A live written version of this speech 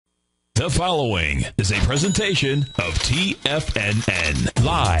The following is a presentation of TFNN,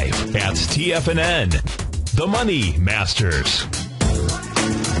 live at TFNN, The Money Masters.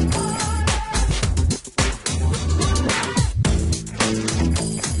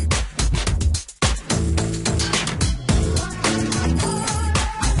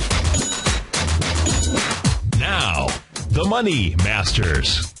 Now, The Money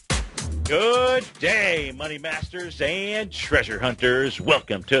Masters. Good day, Money Masters and Treasure Hunters.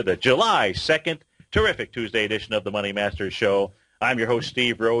 Welcome to the July 2nd, terrific Tuesday edition of the Money Masters Show. I'm your host,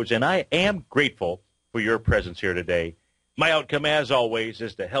 Steve Rhodes, and I am grateful for your presence here today. My outcome, as always,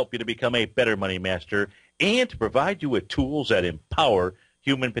 is to help you to become a better Money Master and to provide you with tools that empower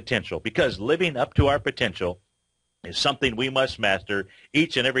human potential, because living up to our potential is something we must master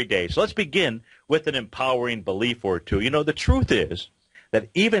each and every day. So let's begin with an empowering belief or two. You know, the truth is that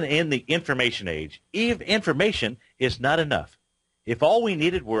even in the information age, information is not enough. If all we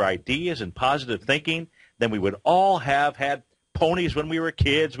needed were ideas and positive thinking, then we would all have had ponies when we were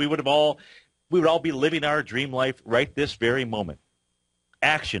kids. We would all be living our dream life right this very moment.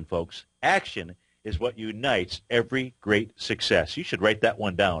 Action, folks. Action is what unites every great success. You should write that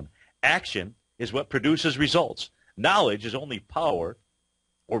one down. Action is what produces results. Knowledge is only power,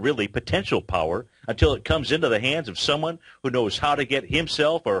 or really potential power, until it comes into the hands of someone who knows how to get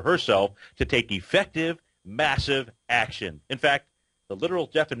himself or herself to take effective, massive action. In fact, the literal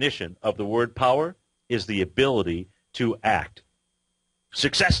definition of the word power is the ability to act.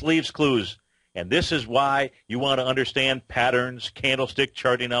 Success leaves clues, and this is why you want to understand patterns, candlestick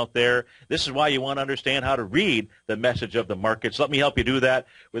charting out there. This is why you want to understand how to read the message of the markets. Let me help you do that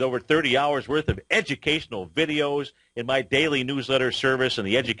with over 30 hours worth of educational videos in my daily newsletter service and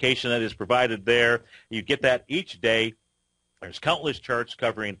the education that is provided there. You get that each day. There's countless charts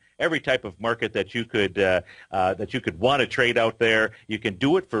covering every type of market that you could want to trade out there. You can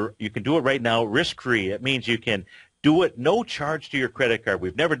do it right now risk-free. It means you can do it no charge to your credit card.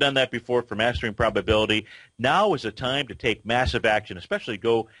 We've never done that before for Mastering Probability. Now is the time to take massive action, especially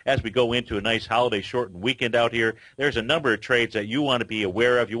as we go into a nice holiday shortened weekend out here. There's a number of trades that you want to be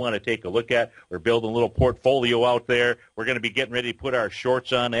aware of, you want to take a look at, or build a little portfolio out there. We're going to be getting ready to put our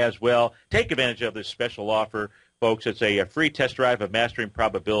shorts on as well. Take advantage of this special offer, folks. It's a free test drive of Mastering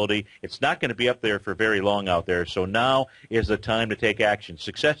Probability. It's not going to be up there for very long out there, so now is the time to take action.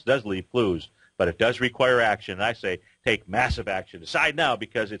 Success does leave clues, but it does require action. And I say take massive action. Decide now,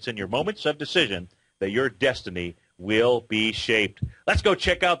 because it's in your moments of decision that your destiny will be shaped. Let's go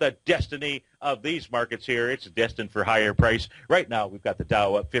check out the destiny of these markets here. It's destined for higher price. Right now, we've got the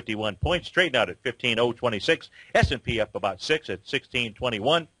Dow up 51 points, trading out at 15,026. S&P up about 6 at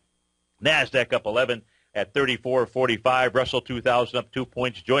 1621. NASDAQ up 11 at 34.45. Russell 2000 up 2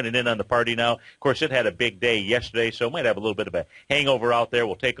 points, joining in on the party now. Of course, it had a big day yesterday, so it might have a little bit of a hangover out there.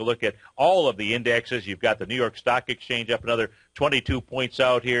 We'll take a look at all of the indexes. You've got the New York Stock Exchange up another 22 points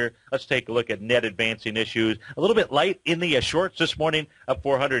out here. Let's take a look at net advancing issues. A little bit light in the shorts this morning, up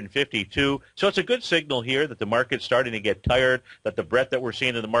 452. So it's a good signal here that the market's starting to get tired, that the breadth that we're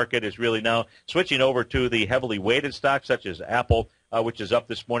seeing in the market is really now switching over to the heavily weighted stocks such as Apple, which is up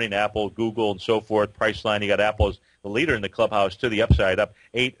this morning, Apple, Google, and so forth. Priceline, you got Apple as the leader in the clubhouse to the upside, up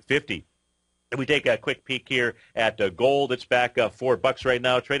 850. If we take a quick peek here at gold, it's back $4 right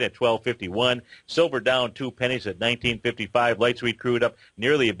now, trading at $12.51. Silver down 2 pennies at $19.55. Light sweet crude up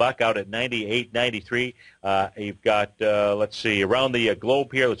nearly $1 out at $98.93. You've got let's see, around the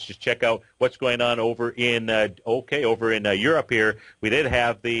globe here. Let's just check out what's going on over in Europe here. We did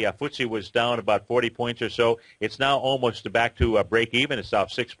have the FTSE was down about 40 points or so. It's now almost back to break even. It's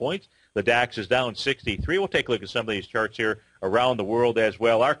off 6 points. The DAX is down 63. We'll take a look at some of these charts here around the world as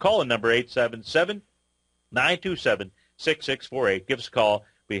well. Our call-in number, 877-927-6648. Give us a call.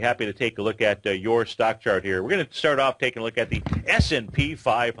 Be happy to take a look at your stock chart here. We're going to start off taking a look at the S&P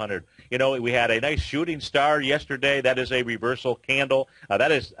 500. You know, we had a nice shooting star yesterday. That is a reversal candle.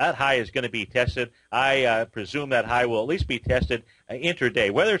 That high is going to be tested. I presume that high will at least be tested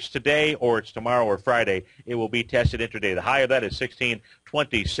intraday. Whether it's today or it's tomorrow or Friday, it will be tested intraday. The high of that is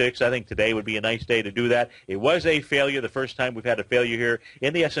 1626. I think today would be a nice day to do that. It was a failure the first time we've had a failure here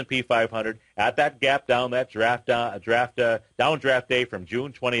in the S&P 500 at that gap down, that downdraft day from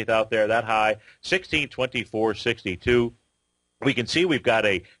June 20th out there, that high, 1624.62. We can see we've got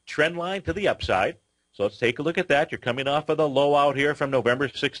a trend line to the upside. So let's take a look at that. You're coming off of the low out here from November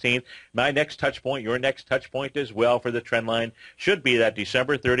 16th. My next touch point, your next touch point as well for the trend line should be that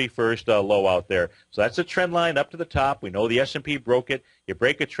December 31st low out there. So that's the trend line up to the top. We know the S&P broke it. You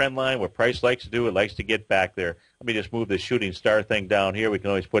break a trend line, what price likes to do, it likes to get back there. Let me just move the shooting star thing down here. We can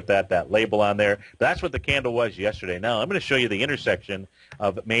always put that label on there. But that's what the candle was yesterday. Now I'm going to show you the intersection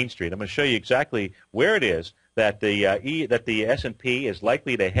of Main Street. I'm going to show you exactly where it is that the S&P is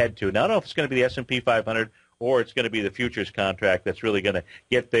likely to head to. Now, I don't know if it's going to be the S&P 500 or it's going to be the futures contract that's really going to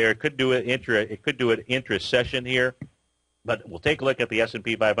get there. It could do it intra-session here. But we'll take a look at the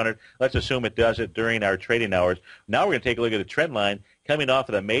S&P 500. Let's assume it does it during our trading hours. Now we're going to take a look at the trend line coming off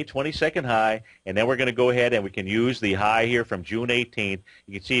of the May 22nd high, and then we're going to go ahead and we can use the high here from June 18th.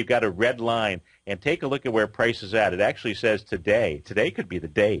 You can see you've got a red line, and take a look at where price is at. It actually says today. Today could be the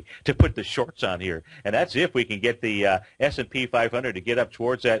day to put the shorts on here, and that's if we can get the S&P 500 to get up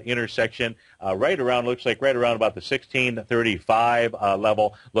towards that intersection right around about the 1635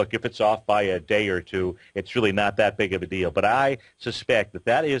 level. Look, if it's off by a day or two, it's really not that big of a deal. But I suspect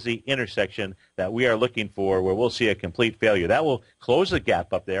that is the intersection that we are looking for, where we'll see a complete failure. That will close the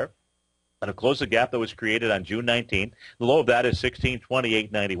gap up there. It'll close the gap that was created on June 19th. The low of that is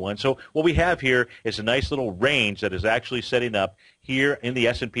 1628.91. So what we have here is a nice little range that is actually setting up here in the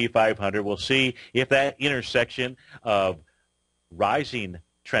S&P 500. We'll see if that intersection of rising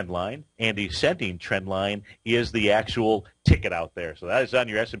trend line and descending trend line is the actual ticket out there. So that is on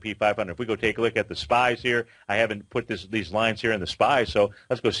your S&P 500. If we go take a look at the SPYs here, I haven't put these lines here in the SPYs, so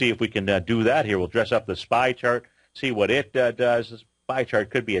let's go see if we can do that here. We'll dress up the SPY chart, see what it does. The SPY chart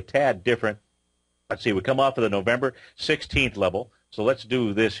could be a tad different. Let's see, we come off of the November 16th level. So let's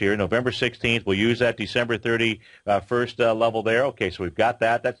do this here. November 16th, we'll use that December 31st level there. Okay, so we've got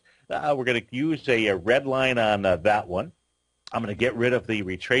that. That's we're going to use a red line on that one. I'm going to get rid of the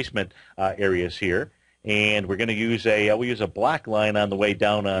retracement areas here, and we're going to use we'll use a black line on the way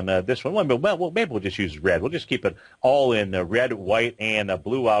down on this one. Well, maybe we'll just use red. We'll just keep it all in red, white, and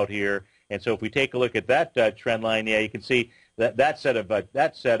blue out here. And so if we take a look at that trend line, yeah, you can see that set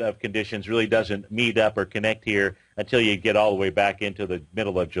of conditions really doesn't meet up or connect here until you get all the way back into the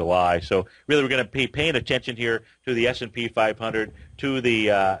middle of July. So really, we're going to be paying attention here to the S&P 500, to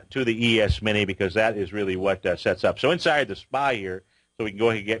the ES Mini, because that is really what sets up. So inside the SPY here, so we can go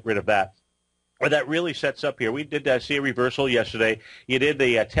ahead and get rid of that. Where that really sets up here, we did see a reversal yesterday. You did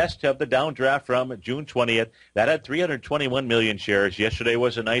the test of the downdraft from June 20th. That had 321 million shares. Yesterday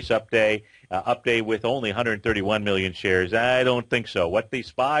was a nice up day with only 131 million shares. I don't think so. What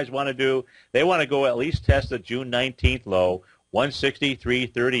these SPYs want to do, they want to go at least test the June 19th low,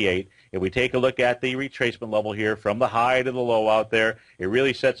 163.38. If we take a look at the retracement level here from the high to the low out there, it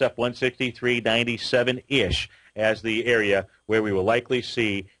really sets up 163.97-ish as the area where we will likely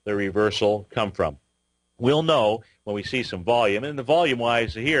see the reversal come from. We'll know when we see some volume. And the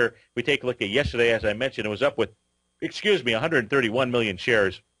volume-wise here, we take a look at yesterday, as I mentioned, it was up with, 131 million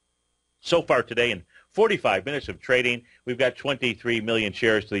shares. So far today, in 45 minutes of trading, we've got 23 million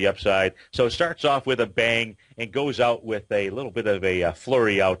shares to the upside. So it starts off with a bang and goes out with a little bit of a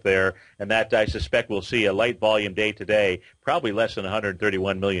flurry out there. And that, I suspect, we'll see a light volume day today, probably less than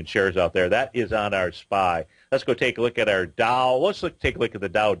 131 million shares out there. That is on our SPY. Let's go take a look at our Dow. Let's take a look at the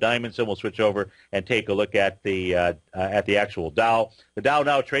Dow Diamonds, and we'll switch over and take a look at the actual Dow. The Dow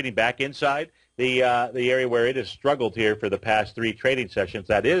now trading back inside the area where it has struggled here for the past three trading sessions.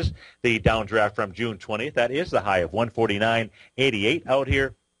 That is the downdraft from June 20th. That is the high of 149.88 out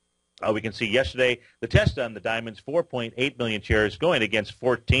here. We can see yesterday the test on the diamonds, 4.8 million shares going against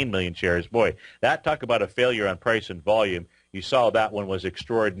 14 million shares. Boy, that talk about a failure on price and volume. You saw that one was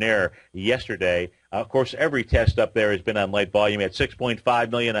extraordinaire yesterday. Of course, every test up there has been on light volume. At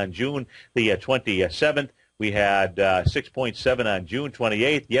 6.5 million on June the 27th. We had 6.7 on June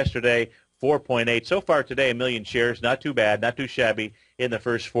 28th. Yesterday, 4.8. So far today, a million shares. Not too bad, not too shabby in the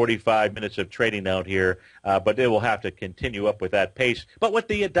first 45 minutes of trading out here. But they will have to continue up with that pace. But what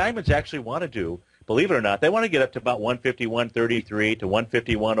the diamonds actually want to do, believe it or not, they want to get up to about 151.33 to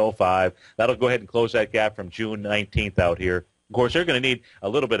 151.05. That'll go ahead and close that gap from June 19th out here. Of course, they're going to need a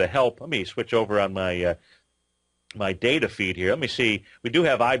little bit of help. Let me switch over on my my data feed here. Let me see. We do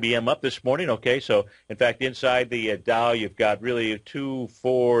have IBM up this morning. Okay, so in fact, inside the Dow, you've got really 2,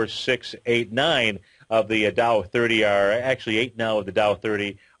 4, 6, 8, 9 of the Dow 30 are actually 8 now of the Dow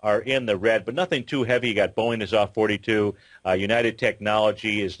 30 are in the red, but nothing too heavy. You got Boeing is off 42. United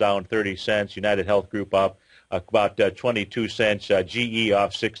Technology is down 30 cents. United Health Group up about 22 cents. GE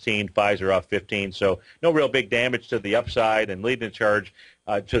off 16. Pfizer off 15. So no real big damage to the upside. And leading the charge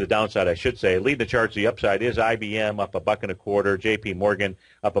to the downside, I should say. Leading the charts, the upside is IBM up $1.25, J.P. Morgan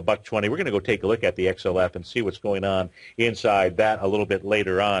up $1.20. We're going to go take a look at the XLF and see what's going on inside that a little bit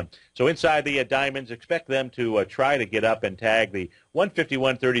later on. So inside the diamonds, expect them to try to get up and tag the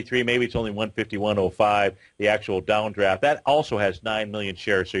 151.33. Maybe it's only 151.05, the actual downdraft. That also has 9 million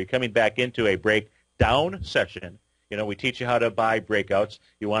shares. So you're coming back into a breakdown session. You know, we teach you how to buy breakouts.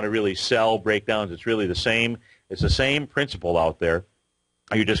 You want to really sell breakdowns. It's really the same. It's the same principle out there.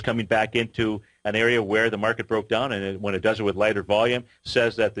 You're just coming back into an area where the market broke down, and when it does it with lighter volume,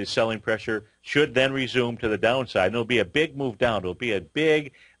 says that the selling pressure should then resume to the downside. And it'll be a big move down. It'll be a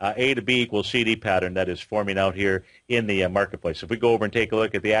big A to B equals CD pattern that is forming out here in the marketplace. If we go over and take a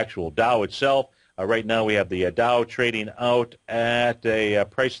look at the actual Dow itself, right now we have the Dow trading out at a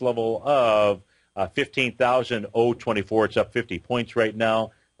price level of 15,024. It's up 50 points right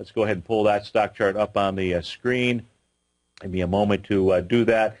now. Let's go ahead and pull that stock chart up on the screen. Give me a moment to do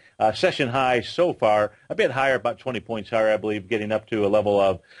that. Session high so far, a bit higher, about 20 points higher, I believe, getting up to a level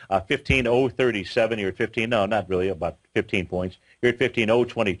of 15,037. You're at 15, no, not really, about 15 points. You're at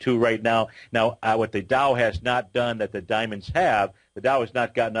 15,022 right now. Now, what the Dow has not done that the diamonds have, the Dow has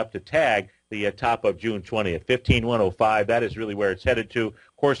not gotten up to tag the top of June 20th, 15,105. That is really where it's headed to.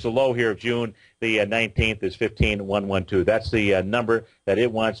 Of course, the low here of June the 19th is 15,112. That's the number that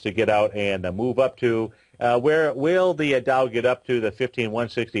it wants to get out and move up to. Where will the Dow get up to the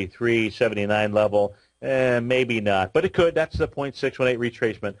 15,163.79 level? Maybe not, but it could. That's the 0.618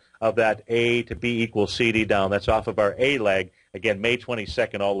 retracement of that A to B equals CD down. That's off of our A leg. Again, May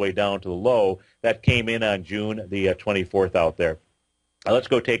 22nd all the way down to the low. That came in on June the 24th out there. Let's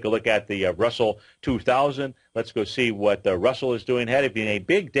go take a look at the Russell 2000. Let's go see what Russell is doing. Had it been a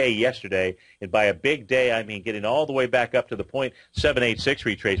big day yesterday, and by a big day, I mean getting all the way back up to the 0.786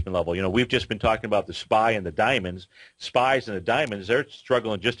 retracement level. You know, we've just been talking about the SPY and the diamonds. SPYs and the diamonds, they're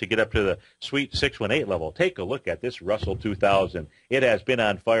struggling just to get up to the sweet 618 level. Take a look at this Russell 2000. It has been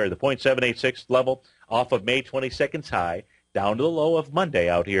on fire. The 0.786 level off of May 22nd's high, down to the low of Monday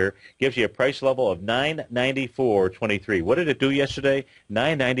out here, gives you a price level of 994.23. What did it do yesterday?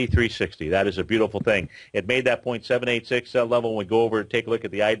 993.60. That is a beautiful thing. It made that 0.786 level. When we go over and take a look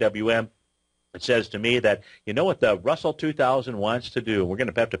at the IWM, it says to me that, you know what the Russell 2000 wants to do, and we're going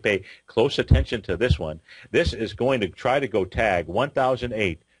to have to pay close attention to this one. This is going to try to go tag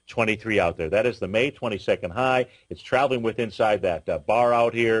 1,008.23 out there. That is the May 22nd high. It's traveling with inside that bar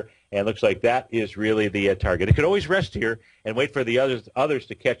out here. And it looks like that is really the target. It could always rest here and wait for the others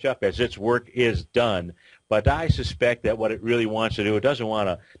to catch up as its work is done. But I suspect that what it really wants to do, it doesn't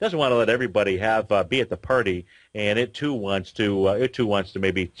want to let everybody be at the party, and it too wants to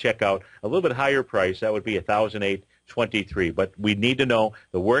maybe check out a little bit higher price. That would be 1,008.23. But we need to know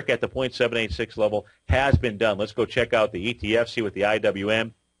the work at the 0.786 level has been done. Let's go check out the ETF, see what the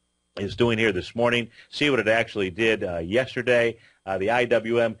IWM is doing here this morning, see what it actually did yesterday. The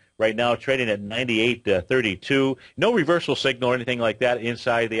IWM right now trading at 98.32. No reversal signal or anything like that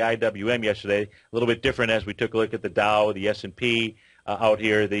inside the IWM yesterday. A little bit different as we took a look at the Dow, the S&P out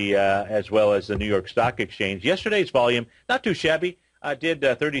here, as well as the New York Stock Exchange. Yesterday's volume, not too shabby. Did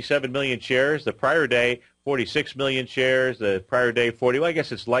 37 million shares. The prior day, 46 million shares. The prior day, 40. Well, I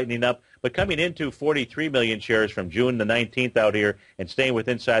guess it's lightening up. But coming into 43 million shares from June the 19th out here and staying with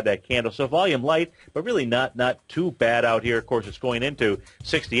inside that candle. So volume light, but really not too bad out here. Of course, it's going into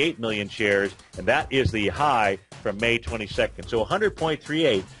 68 million shares, and that is the high from May 22nd. So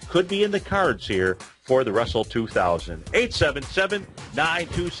 100.38 could be in the cards here for the Russell 2000.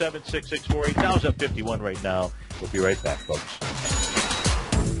 877-927-6648. Dow's up 51 right now. We'll be right back, folks.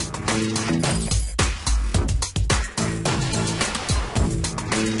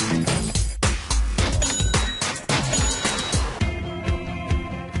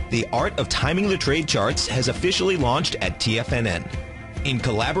 The Art of Timing the Trade Charts has officially launched at TFNN. In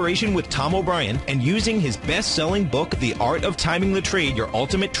collaboration with Tom O'Brien and using his best-selling book, The Art of Timing the Trade, Your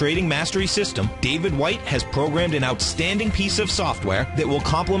Ultimate Trading Mastery System, David White has programmed an outstanding piece of software that will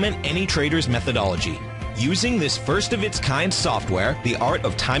complement any trader's methodology. Using this first-of-its-kind software, The Art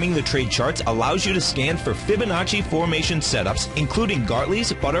of Timing the Trade Charts allows you to scan for Fibonacci formation setups, including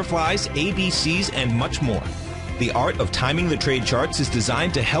Gartleys, butterflies, ABCs, and much more. The Art of Timing the Trade Charts is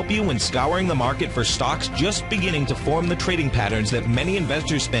designed to help you when scouring the market for stocks just beginning to form the trading patterns that many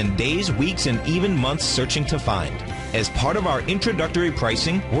investors spend days, weeks, and even months searching to find. As part of our introductory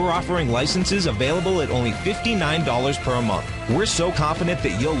pricing, we're offering licenses available at only $59 per month. We're so confident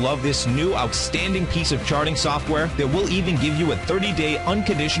that you'll love this new outstanding piece of charting software that we'll even give you a 30-day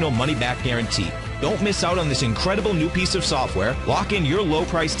unconditional money-back guarantee. Don't miss out on this incredible new piece of software. Lock in your low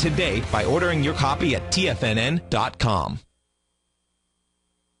price today by ordering your copy at TFNN.com.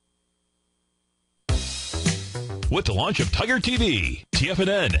 with the launch of Tiger TV.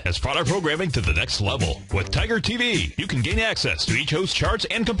 TFNN has brought our programming to the next level. With Tiger TV, you can gain access to each host's charts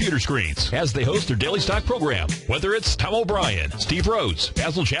and computer screens as they host their daily stock program. Whether it's Tom O'Brien, Steve Rhodes,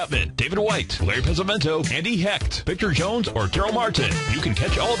 Basil Chapman, David White, Larry Pezzamento, Andy Hecht, Victor Jones, or Daryl Martin, you can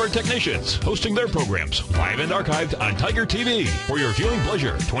catch all of our technicians hosting their programs live and archived on Tiger TV for your viewing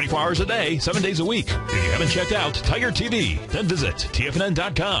pleasure 24 hours a day, 7 days a week. If you haven't checked out Tiger TV, then visit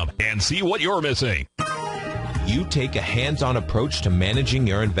TFNN.com and see what you're missing. You take a hands-on approach to managing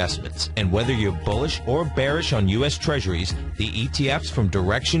your investments, and whether you're bullish or bearish on U.S. Treasuries, the ETFs from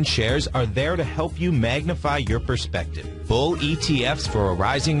Direction Shares are there to help you magnify your perspective. Bull ETFs for a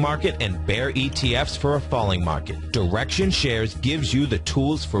rising market and bear ETFs for a falling market. Direction Shares gives you the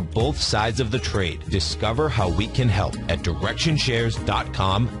tools for both sides of the trade. Discover how we can help at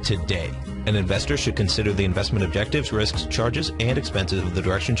DirectionShares.com today. An investor should consider the investment objectives, risks, charges, and expenses of the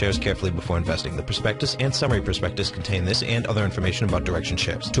Direction Shares carefully before investing. The prospectus and summary prospectus contain this and other information about Direction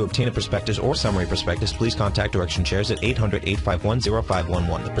Shares. To obtain a prospectus or summary prospectus, please contact Direction Shares at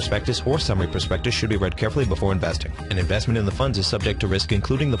 800-851-0511. The prospectus or summary prospectus should be read carefully before investing. An investment in the funds is subject to risk,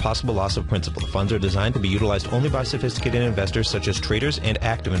 including the possible loss of principal. The funds are designed to be utilized only by sophisticated investors such as traders and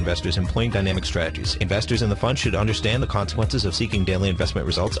active investors employing dynamic strategies. Investors in the fund should understand the consequences of seeking daily investment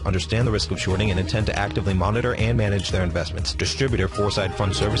results, understand the risk of shorting, and intend to actively monitor and manage their investments. Distributor Foreside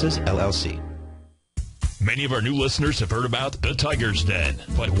Fund Services, LLC. Many of our new listeners have heard about the Tiger's Den,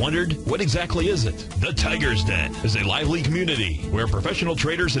 but wondered, what exactly is it? The Tiger's Den is a lively community where professional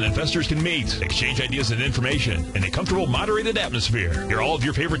traders and investors can meet, exchange ideas and information in a comfortable, moderated atmosphere. Hear all of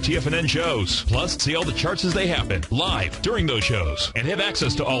your favorite TFNN shows, plus see all the charts as they happen, live during those shows, and have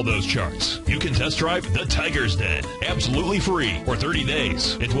access to all those charts. You can test drive the Tiger's Den, absolutely free, for 30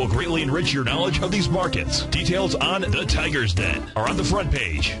 days. It will greatly enrich your knowledge of these markets. Details on the Tiger's Den are on the front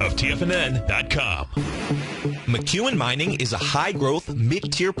page of TFNN.com. McEwen Mining is a high-growth,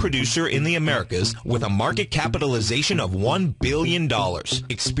 mid-tier producer in the Americas with a market capitalization of $1 billion.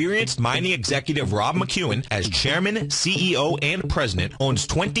 Experienced mining executive Rob McEwen, as chairman, CEO, and president, owns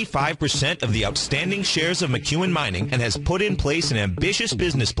 25% of the outstanding shares of McEwen Mining and has put in place an ambitious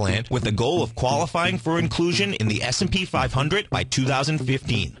business plan with the goal of qualifying for inclusion in the S&P 500 by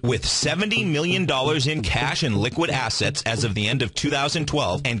 2015. With $70 million in cash and liquid assets as of the end of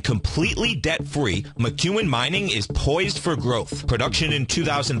 2012 and completely debt-free, McEwen Mining is poised for growth. Production in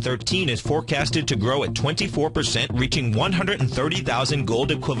 2013 is forecasted to grow at 24%, reaching 130,000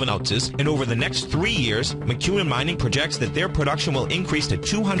 gold equivalent ounces, and over the next 3 years, McEwen Mining projects that their production will increase to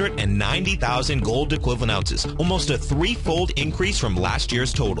 290,000 gold equivalent ounces, almost a threefold increase from last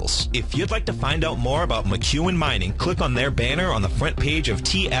year's totals. If you'd like to find out more about McEwen Mining, click on their banner on the front page of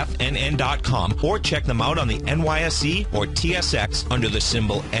TFNN.com or check them out on the NYSE or TSX under the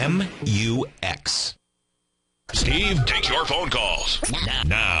symbol MUX. Steve takes your phone calls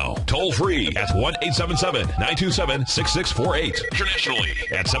now, toll free at 1-877-927-6648. Internationally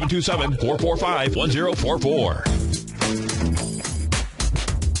at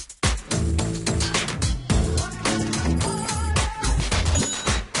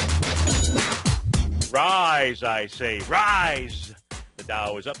Rise, I say, rise. The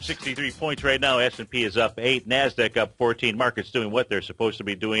Dow is up 63 points right now. S&P is up 8. NASDAQ up 14. Markets doing what they're supposed to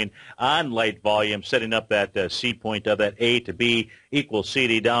be doing on light volume, setting up that C point of that A to B equals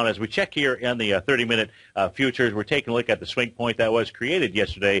CD down. As we check here on the 30-minute futures, we're taking a look at the swing point that was created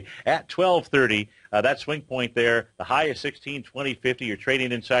yesterday at 12:30. That swing point there, the high is 16.2050. You're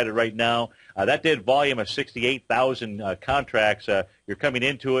trading inside it right now. That did volume of 68,000 contracts. You're coming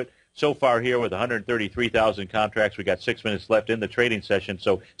into it. So far here with 133,000 contracts, we got 6 minutes left in the trading session.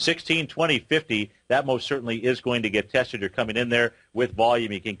 So 16.2050, that most certainly is going to get tested. You're coming in there with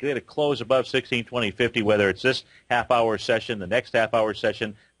volume. You can get a close above 16.2050, whether it's this half-hour session, the next half-hour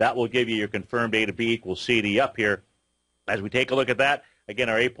session. That will give you your confirmed A to B equals CD up here. As we take a look at that, again,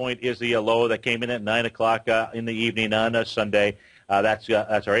 our A point is the low that came in at 9 o'clock in the evening on Sunday. That's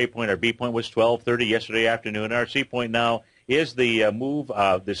our A point. Our B point was 12:30 yesterday afternoon. Our C point now is the move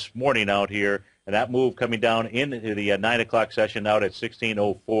this morning out here, and that move coming down into the 9 o'clock session out at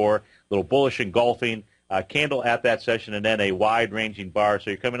 16:04. A little bullish engulfing candle at that session, and then a wide-ranging bar. So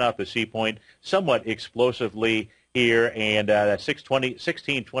you're coming off the C point somewhat explosively here, and that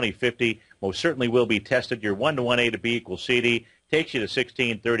 16.2050 most certainly will be tested. Your 1-to-1 A to B equals CD takes you to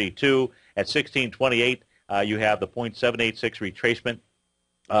 16.32. At 16.28, you have the 0.786 retracement.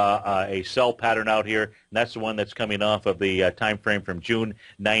 A sell pattern out here, and that's the one that's coming off of the time frame from June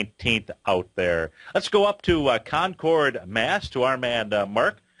 19th out there. Let's go up to Concord, Mass, to our man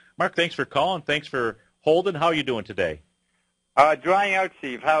Mark. Mark, thanks for calling. Thanks for holding. How are you doing today? Drying out,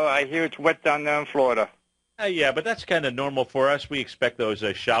 Steve. How I hear it's wet down there in Florida. Yeah, but that's kind of normal for us. We expect those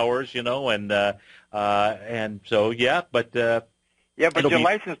showers, and so yeah, but yeah, but your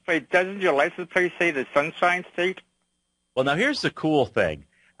license plate doesn't your license plate say the Sunshine State? Well, now here's the cool thing.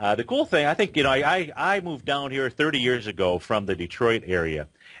 The cool thing, I think, I moved down here 30 years ago from the Detroit area,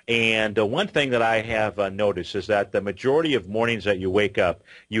 and one thing that I have noticed is that the majority of mornings that you wake up,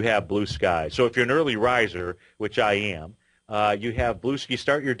 you have blue skies. So if you're an early riser, which I am, you have you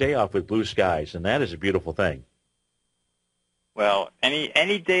start your day off with blue skies, and that is a beautiful thing. Well,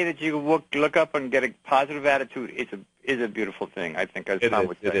 any day that you look up and get a positive attitude is a beautiful thing, I think.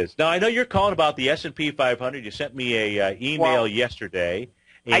 It is. Now, I know you're calling about the S&P 500. You sent me a email yesterday.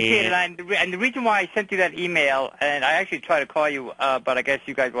 I did, and the reason why I sent you that email, and I actually tried to call you, but I guess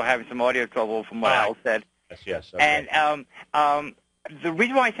you guys were having some audio trouble from what Al said. Yes. Okay. And the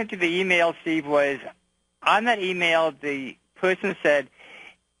reason why I sent you the email, Steve, was on that email the person said,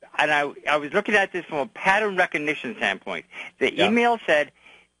 and I was looking at this from a pattern recognition standpoint. The email said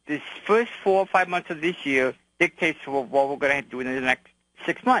this first 4 or 5 months of this year dictates what we're going to do in the next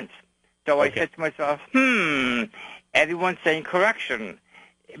 6 months. So I said to myself, everyone's saying correction.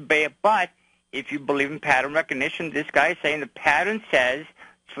 But if you believe in pattern recognition, this guy is saying the pattern says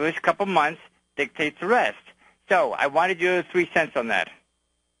first couple months dictates the rest. So I wanted your 3 cents on that.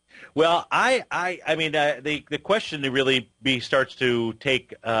 Well, I mean, the question really starts to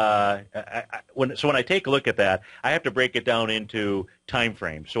take when I take a look at that, I have to break it down into time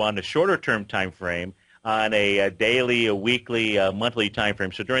frames. So on the shorter term time frame, on a daily, a weekly, monthly time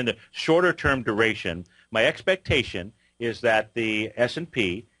frame. So during the shorter term duration, my expectation is that the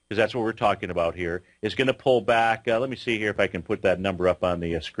S&P, because that's what we're talking about here, is going to pull back. Let me see here if I can put that number up on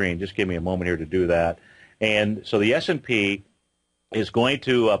the screen. Just give me a moment here to do that. And so the S&P is going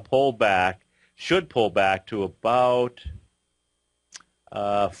to should pull back to about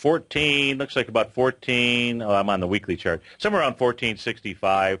 14, looks like about 14, I'm on the weekly chart, somewhere around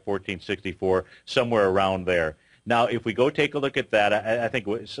 1465, 1464, somewhere around there. Now, if we go take a look at that, I think,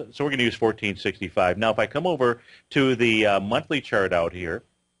 so we're going to use 1465. Now, if I come over to the monthly chart out here,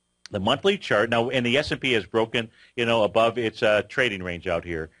 the monthly chart, now, and the S&P has broken, above its trading range out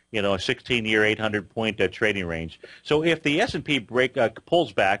here, a 16-year, 800-point trading range. So if the S&P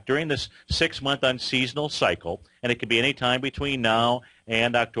pulls back during this 6-month unseasonal cycle, and it could be any time between now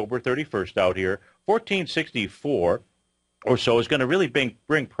and October 31st out here, 1464 or so is going to really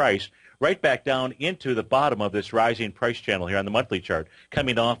bring price right back down into the bottom of this rising price channel here on the monthly chart,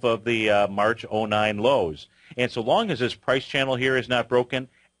 coming off of the March 09 lows. And so long as this price channel here is not broken,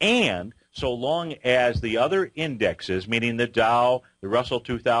 and so long as the other indexes, meaning the Dow, the Russell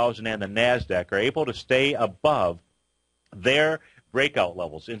 2000, and the NASDAQ, are able to stay above their breakout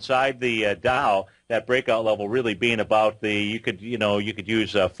levels. Inside the Dow, that breakout level really being about you could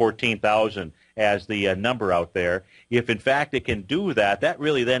use 14,000 as the number out there. If in fact it can do that, that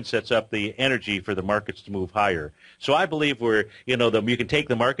really then sets up the energy for the markets to move higher. So I believe you can take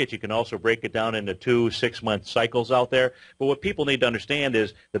the market, you can also break it down into 2 6-month cycles out there. But what people need to understand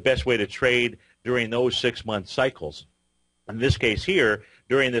is the best way to trade during those 6-month cycles. In this case here,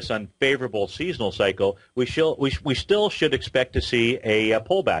 during this unfavorable seasonal cycle, we still should expect to see a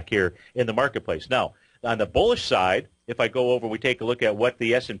pullback here in the marketplace. Now, on the bullish side, if I go over, we take a look at what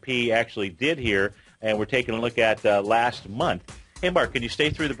the S&P actually did here, and we're taking a look at last month. Hey, Mark, can you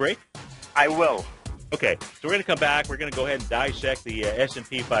stay through the break? I will. Okay, so we're going to come back. We're going to go ahead and dissect the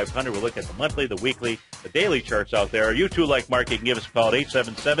S&P 500. We'll look at the monthly, the weekly, the daily charts out there. You too, like Mark, you can give us a call at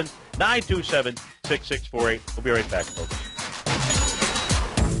 877-927-6648. We'll be right back, folks.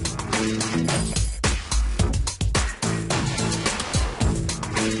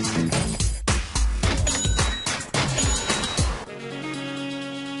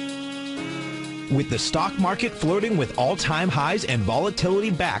 With the stock market flirting with all-time highs and volatility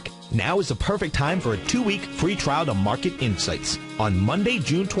back, now is the perfect time for a 2-week free trial to Market Insights. On Monday,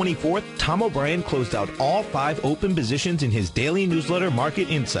 June 24th, Tom O'Brien closed out all 5 open positions in his daily newsletter, Market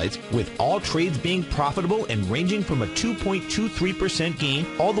Insights, with all trades being profitable and ranging from a 2.23% gain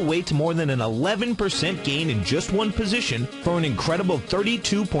all the way to more than an 11% gain in just one position for an incredible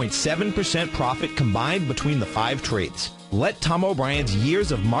 32.7% profit combined between the 5 trades. Let Tom O'Brien's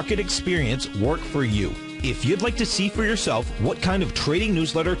years of market experience work for you. If you'd like to see for yourself what kind of trading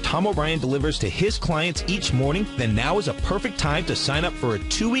newsletter Tom O'Brien delivers to his clients each morning, then now is a perfect time to sign up for a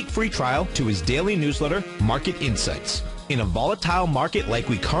 2-week free trial to his daily newsletter, Market Insights. In a volatile market like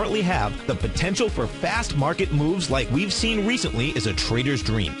we currently have, the potential for fast market moves like we've seen recently is a trader's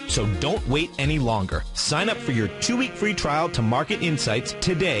dream. So don't wait any longer. Sign up for your 2-week free trial to Market Insights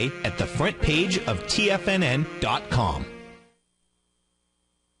today at the front page of TFNN.com.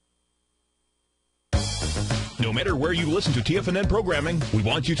 No matter where you listen to TFNN programming, we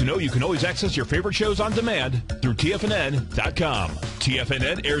want you to know you can always access your favorite shows on demand through TFNN.com.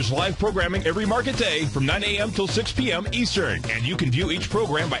 TFNN airs live programming every market day from 9 a.m. till 6 p.m. Eastern, and you can view each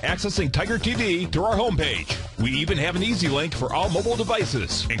program by accessing Tiger TV through our homepage. We even have an easy link for all mobile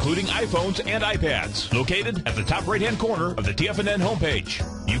devices, including iPhones and iPads, located at the top right-hand corner of the TFNN homepage.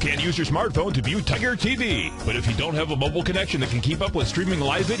 You can use your smartphone to view Tiger TV, but if you don't have a mobile connection that can keep up with streaming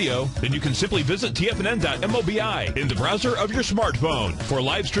live video, then you can simply visit TFNN.mobi in the browser of your smartphone for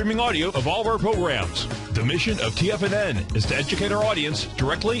live streaming audio of all of our programs. The mission of TFNN is to educate our audience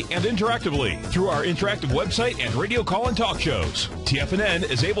directly and interactively through our interactive website and radio call and talk shows. TFNN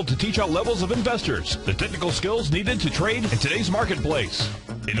is able to teach all levels of investors the technical skills needed to trade in today's marketplace.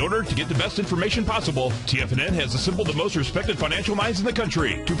 In order to get the best information possible, TFNN has assembled the most respected financial minds in the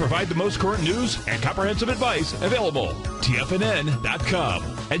country to provide the most current news and comprehensive advice available.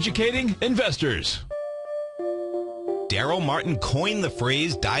 TFNN.com. Educating investors. Daryl Martin coined the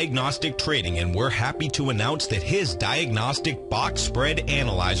phrase diagnostic trading, and we're happy to announce that his diagnostic box spread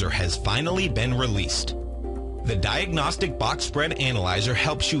analyzer has finally been released. The Diagnostic Box Spread Analyzer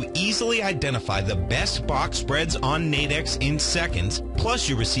helps you easily identify the best box spreads on Nadex in seconds, plus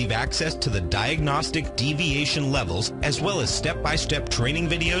you receive access to the diagnostic deviation levels, as well as step-by-step training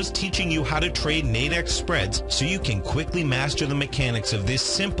videos teaching you how to trade Nadex spreads so you can quickly master the mechanics of this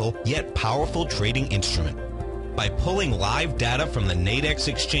simple yet powerful trading instrument. By pulling live data from the Nadex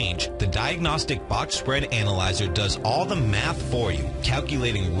exchange, the Diagnostic Box Spread Analyzer does all the math for you,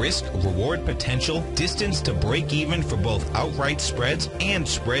 calculating risk, reward potential, distance to break even for both outright spreads and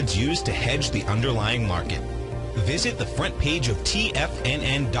spreads used to hedge the underlying market. Visit the front page of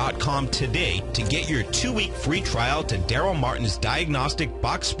TFNN.com today to get your 2-week free trial to Daryl Martin's Diagnostic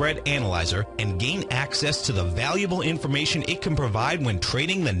Box Spread Analyzer and gain access to the valuable information it can provide when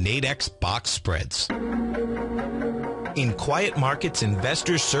trading the Nadex box spreads. In quiet markets,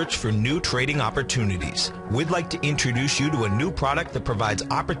 investors search for new trading opportunities. We'd like to introduce you to a new product that provides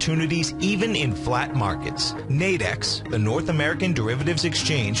opportunities even in flat markets. Nadex, the North American Derivatives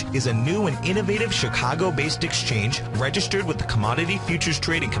Exchange, is a new and innovative Chicago-based exchange registered with the Commodity Futures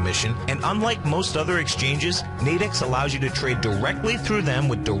Trading Commission, and unlike most other exchanges, Nadex allows you to trade directly through them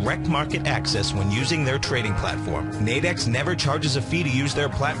with direct market access when using their trading platform. Nadex never charges a fee to use their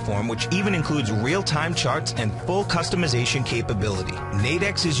platform, which even includes real-time charts and full customization capability.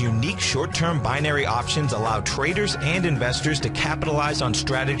 Nadex's unique short-term binary options allow traders and investors to capitalize on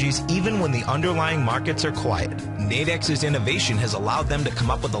strategies even when the underlying markets are quiet. Nadex's innovation has allowed them to come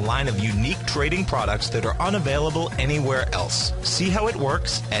up with a line of unique trading products that are unavailable anywhere else. See how it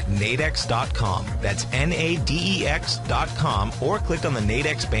works at Nadex.com. That's Nadex.com, or click on the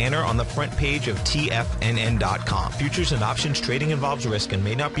Nadex banner on the front page of TFNN.com. Futures and options trading involves risk and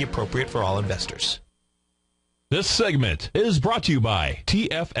may not be appropriate for all investors. This segment is brought to you by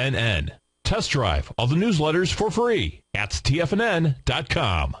TFNN. Test drive all the newsletters for free at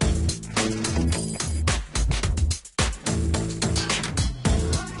TFNN.com.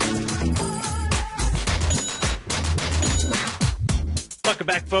 Welcome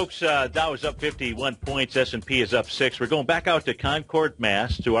back, folks. Dow is up 51 points. S&P is up 6. We're going back out to Concord,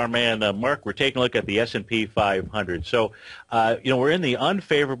 Mass. To our man, Mark. We're taking a look at the S&P 500. So, we're in the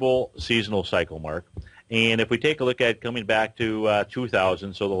unfavorable seasonal cycle, Mark. And if we take a look at coming back to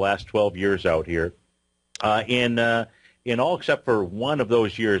 2000, so the last 12 years out here, in all except for one of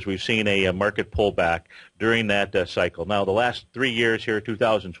those years, we've seen a market pullback during that cycle. Now, the last 3 years here,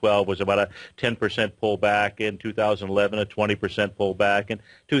 2012 was about a 10% pullback. In 2011, a 20% pullback. In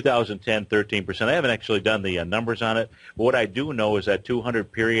 2010, 13%. I haven't actually done the numbers on it, but what I do know is that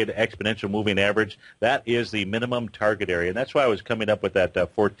 200-period exponential moving average, that is the minimum target area, and that's why I was coming up with that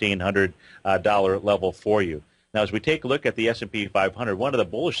 $1,400 level for you. Now, as we take a look at the S&P 500, one of the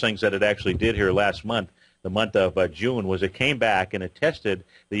bullish things that it actually did here last month, the month of June, was it came back and it tested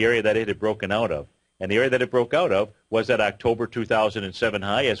the area that it had broken out of. And the area that it broke out of was that October 2007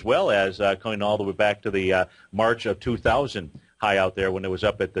 high, as well as coming all the way back to the March of 2000 high out there when it was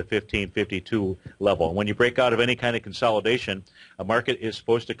up at the 1552 level. And when you break out of any kind of consolidation, a market is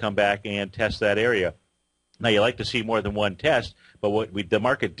supposed to come back and test that area. Now, you like to see more than one test, but what the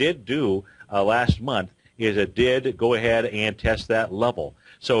market did do last month is it did go ahead and test that level.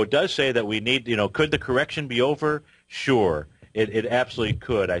 So it does say that we need, could the correction be over? Sure, it absolutely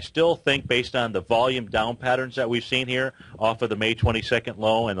could. I still think, based on the volume down patterns that we've seen here off of the May 22nd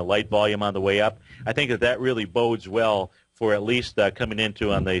low and the light volume on the way up, I think that really bodes well for at least coming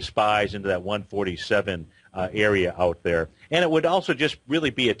into on the SPYs into that 147 area out there. And it would also just really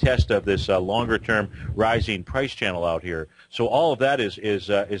be a test of this longer-term rising price channel out here. So all of that is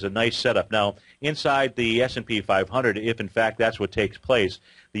a nice setup. Now, inside the S&P 500, if in fact that's what takes place,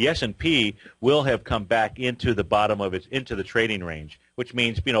 the S&P will have come back into the bottom of into the trading range, which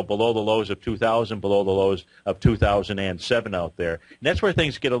means, below the lows of 2000, below the lows of 2007 out there. And that's where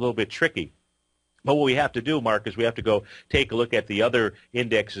things get a little bit tricky. But what we have to do, Mark, is we have to go take a look at the other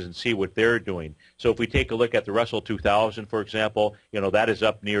indexes and see what they're doing. So if we take a look at the Russell 2000, for example, that is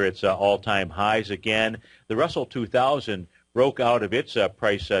up near its all-time highs again. The Russell 2000 broke out of its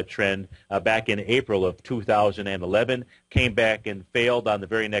price trend back in April of 2011, came back and failed on the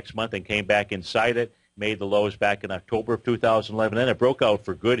very next month and came back inside it, made the lows back in October of 2011, and it broke out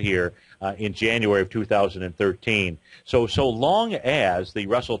for good here in January of 2013. So long as the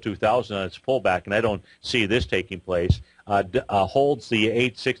Russell 2000 on its pullback, and I don't see this taking place, holds the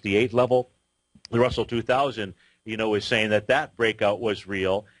 868 level, the Russell 2000, is saying that breakout was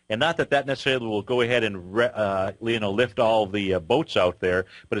real, and not that necessarily will go ahead and lift all the boats out there,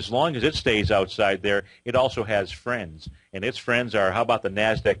 but as long as it stays outside there, it also has friends, and its friends are, how about the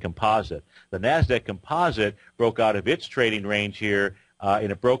NASDAQ Composite? The NASDAQ Composite broke out of its trading range here,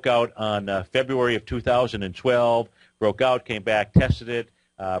 and it broke out on February of 2012, broke out, came back, tested it,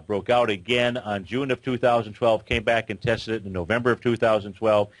 broke out again on June of 2012, came back and tested it in November of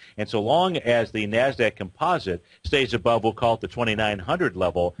 2012. And so long as the NASDAQ Composite stays above, we'll call it the 2,900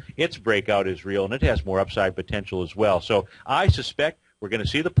 level, its breakout is real, and it has more upside potential as well. So I suspect we're going to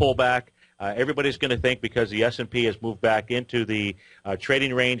see the pullback. Everybody's going to think because the S&P has moved back into the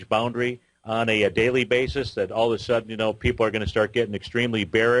trading range boundary on a daily basis that all of a sudden, people are going to start getting extremely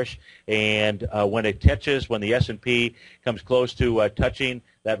bearish. And when the S&P comes close to touching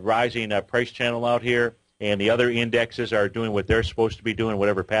that rising price channel out here, and the other indexes are doing what they're supposed to be doing,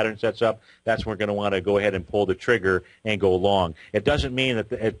 whatever pattern sets up, that's when we're going to want to go ahead and pull the trigger and go long. It doesn't mean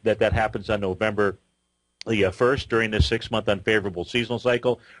that happens on November the 1st during this 6-month unfavorable seasonal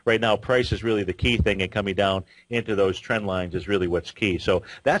cycle. Right now, price is really the key thing, and coming down into those trend lines is really what's key. So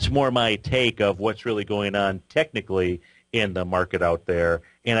that's more my take of what's really going on technically in the market out there.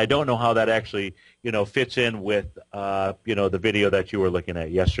 And I don't know how that actually, fits in with, the video that you were looking at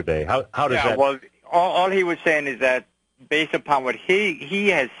yesterday. How does that? Well, all he was saying is that based upon what he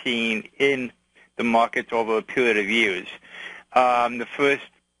has seen in the markets over a period of years, the first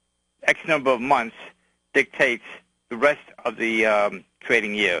X number of months dictates the rest of the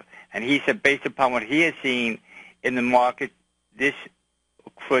trading year. And he said based upon what he has seen in the market this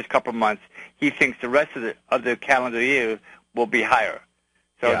first couple of months, he thinks the rest of the calendar year will be higher.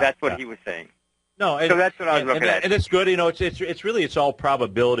 So that's what he was saying. No, so that's what I was looking at. And it's good. It's all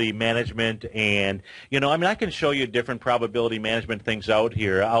probability management, and I can show you different probability management things out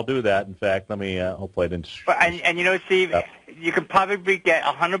here. I'll do that. In fact, let me. Hopefully, I didn't. And Steve, you could probably get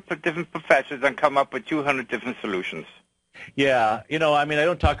 100 different professors and come up with 200 different solutions. Yeah, I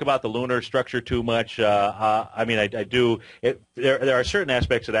don't talk about the lunar structure too much. I do. There are certain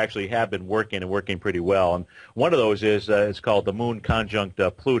aspects that actually have been working pretty well, and one of those is it's called the Moon conjunct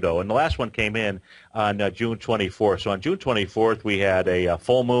Pluto, and the last one came in on June 24th. So on June 24th, we had a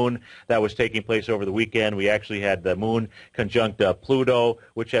full moon that was taking place over the weekend. We actually had the Moon conjunct Pluto,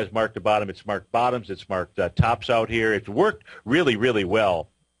 which has marked the bottom. It's marked bottoms. It's marked tops out here. It's worked really, really well.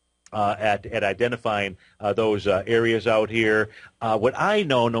 At identifying those areas out here. What I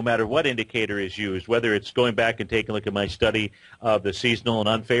know, no matter what indicator is used, whether it's going back and taking a look at my study of the seasonal and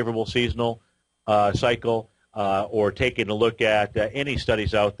unfavorable seasonal cycle, or taking a look at any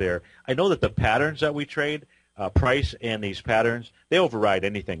studies out there, I know that the patterns that we trade, price and these patterns, they override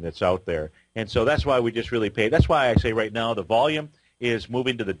anything that's out there. And so that's why we just really pay. That's why I say right now the volume is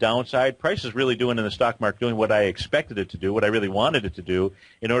moving to the downside. Price is really doing in the stock market, doing what I expected it to do, what I really wanted it to do,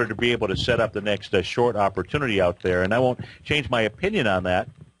 in order to be able to set up the next short opportunity out there. And I won't change my opinion on that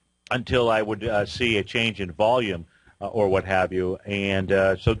until I would see a change in volume or what have you. And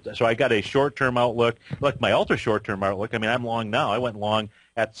so I got a short-term outlook, like my ultra-short-term outlook. I'm long now. I went long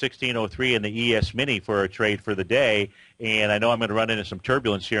at 1603 in the ES Mini for a trade for the day, and I know I'm going to run into some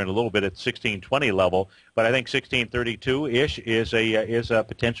turbulence here in a little bit at 1620 level, but I think 1632-ish is a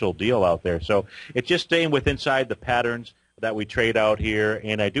potential deal out there. So it's just staying inside the patterns that we trade out here,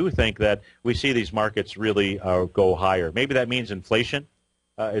 and I do think that we see these markets really go higher. Maybe that means inflation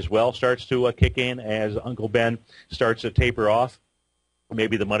as well starts to kick in as Uncle Ben starts to taper off.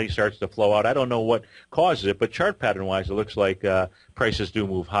 Maybe the money starts to flow out. I don't know what causes it, but chart pattern-wise, it looks like prices do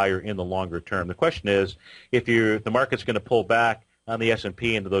move higher in the longer term. The question is, if the market's going to pull back on the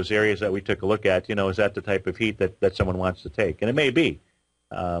S&P into those areas that we took a look at, is that the type of heat that someone wants to take? And it may be.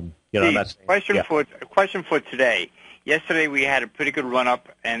 I'm not saying, question for today. Yesterday we had a pretty good run up,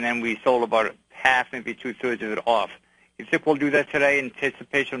 and then we sold about half, maybe 2/3 of it off. You think we'll do that today in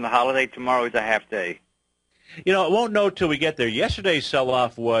anticipation of the holiday? Tomorrow is a half day. I won't know till we get there. Yesterday's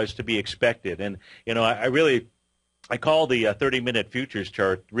sell-off was to be expected, and I call the 30-minute futures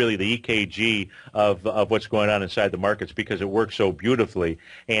chart really the EKG of what's going on inside the markets because it works so beautifully.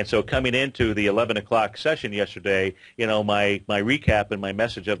 And so coming into the 11 o'clock session yesterday, my recap and my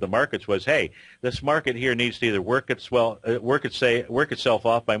message of the markets was, hey, this market here needs to either work itself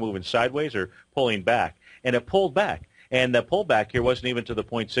off by moving sideways or pulling back. And it pulled back. And the pullback here wasn't even to the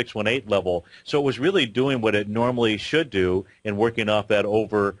 0.618 level. So it was really doing what it normally should do in working off that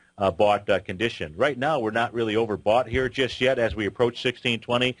overbought condition. Right now, we're not really overbought here just yet. As we approach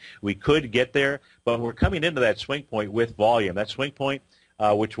 1620, we could get there, but we're coming into that swing point with volume. That swing point,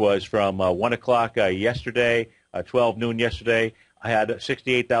 which was from 1 o'clock yesterday, 12 noon yesterday, I had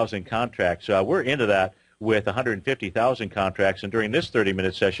 68,000 contracts. We're into that with 150,000 contracts, and during this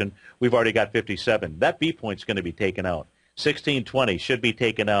 30-minute session, we've already got 57. That B point's going to be taken out. 1620 should be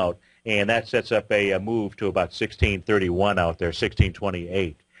taken out, and that sets up a move to about 1631 out there,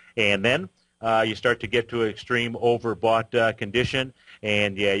 1628. And then you start to get to an extreme overbought condition,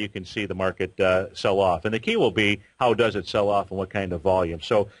 and, yeah, you can see the market sell off. And the key will be how does it sell off and what kind of volume.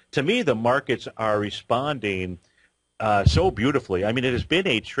 So to me, the markets are responding so beautifully. I mean, it has been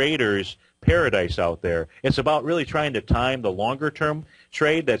a trader's paradise out there. It's about really trying to time the longer-term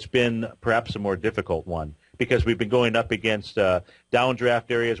trade that's been perhaps a more difficult one because we've been going up against downdraft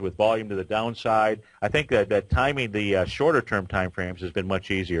areas with volume to the downside. I think that timing the shorter-term time frames has been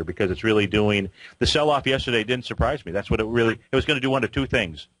much easier because it's really doing – the sell-off yesterday didn't surprise me. That's what it was going to do one of two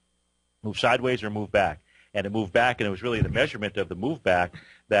things, move sideways or move back. And it moved back, and it was really the measurement of the move back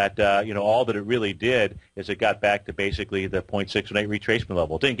that, all that it really did is it got back to basically the 0.618 retracement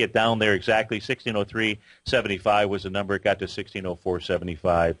level. It didn't get down there exactly. 1603.75 was the number. It got to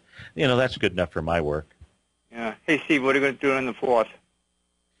 1604.75. That's good enough for my work. Yeah. Hey, Steve, what are you going to do in the 4th?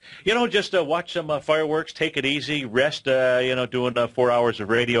 Just watch some fireworks, take it easy, rest, doing 4 hours of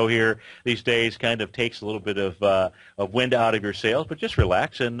radio here these days kind of takes a little bit of wind out of your sails, but just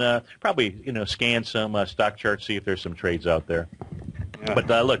relax and probably, scan some stock charts, see if there's some trades out there. Yeah. But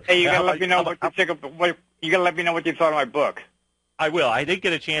look. Hey, you got to let me know you got to let me know what you thought of my book. I will. I didn't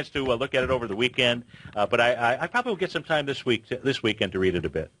get a chance to look at it over the weekend, but I probably will get some time this weekend to read it a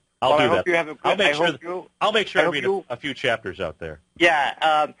bit. I'll make sure I read a few chapters out there. Yeah,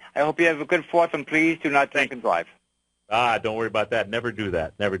 I hope you have a good 4th, and please do not drink and drive. Don't worry about that. Never do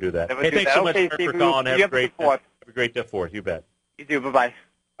that. Hey, thanks so much for calling. Have a great 4th. You bet. You too. Bye-bye.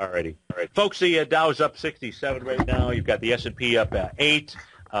 All righty. Folks, the Dow's up 67 right now. You've got the S&P up 8.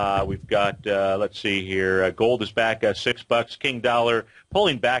 We've got, let's see here, gold is back $6. King dollar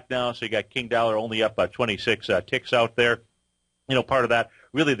pulling back now, so you got King dollar only up 26 ticks out there. Part of that,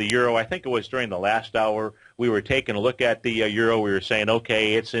 really the euro, I think it was during the last hour, we were taking a look at the euro. We were saying,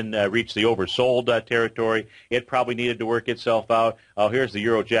 okay, it's reached the oversold territory. It probably needed to work itself out. Oh, here's the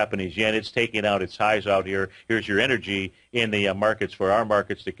euro-Japanese yen. It's taking out its highs out here. Here's your energy in the markets for our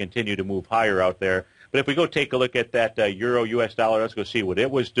markets to continue to move higher out there. But if we go take a look at that euro-US dollar, let's go see what it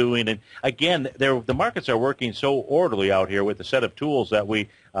was doing. And again, the markets are working so orderly out here with the set of tools that we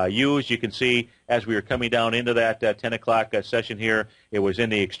use. You can see as we were coming down into that 10 o'clock session here, it was in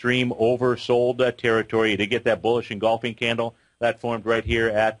the extreme oversold territory. To get that bullish engulfing candle that formed right here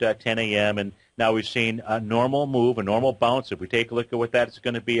at 10 a.m. And now we've seen a normal move, a normal bounce. If we take a look at what that's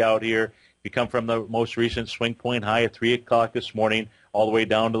going to be out here, if you come from the most recent swing point high at 3 o'clock this morning all the way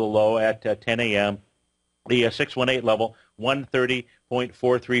down to the low at 10 a.m., the 618 level,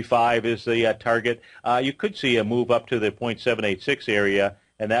 130.435 is the target. You could see a move up to the 0.786 area,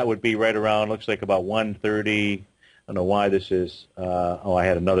 and that would be right around, looks like about 130. I don't know why this is. I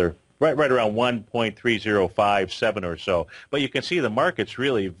had another, right around 1.3057 or so. But you can see the market's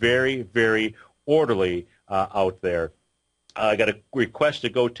really very, very orderly out there. I got a request to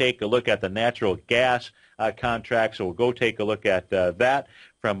go take a look at the natural gas contract, so we'll go take a look at that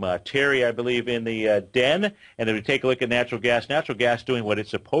from Terry, I believe, in the den. And then we take a look at natural gas doing what it's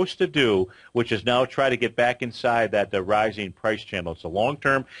supposed to do, which is now try to get back inside that rising price channel. It's a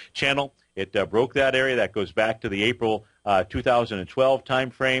long-term channel. It broke that area. That goes back to the April 2012 time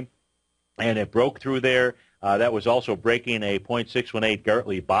frame, and it broke through there. That was also breaking a 0.618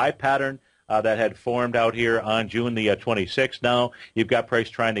 Gartley buy pattern that had formed out here on June the 26th. Now you've got price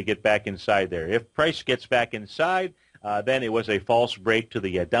trying to get back inside there. If price gets back inside then it was a false break to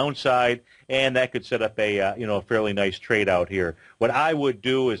the downside, and that could set up a a fairly nice trade out here. What I would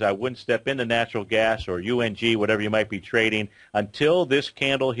do is I wouldn't step into natural gas or UNG, whatever you might be trading, until this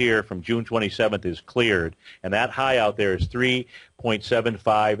candle here from June 27th is cleared, and that high out there is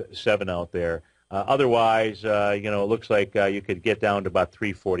 3.757 out there. Otherwise, it looks like you could get down to about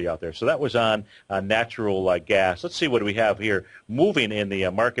 340 out there. So that was on natural gas. Let's see what we have here moving in the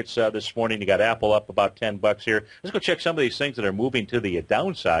markets this morning. You got Apple up about $10 here. Let's go check some of these things that are moving to the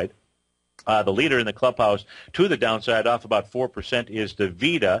downside. The leader in the clubhouse to the downside, off about 4%, is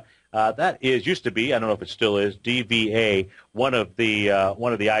DaVita. That used to be, I don't know if it still is, DVA, one of the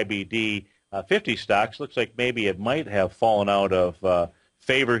IBD 50 stocks. Looks like maybe it might have fallen out of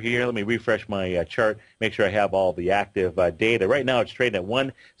favor here. Let me refresh my chart, make sure I have all the active data. Right now it's trading at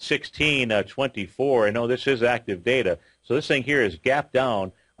 116.24. I know this is active data. So this thing here is gapped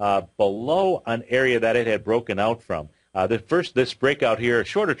down below an area that it had broken out from. This breakout here, a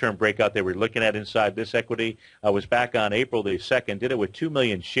shorter-term breakout that we're looking at inside this equity, was back on April the 2nd, did it with 2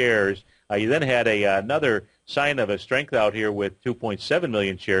 million shares. You then had another sign of a strength out here with 2.7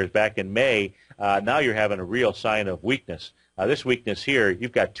 million shares back in May. Now you're having a real sign of weakness. This weakness here,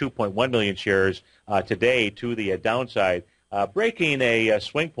 you've got 2.1 million shares today to the downside, breaking a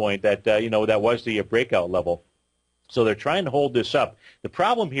swing point that that was the breakout level. So they're trying to hold this up. The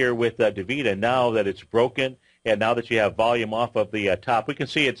problem here with DaVita, now that it's broken, and now that you have volume off of the top, we can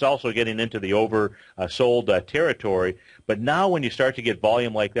see it's also getting into the oversold territory. But now when you start to get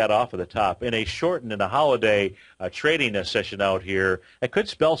volume like that off of the top, in a shortened and a holiday trading session out here, it could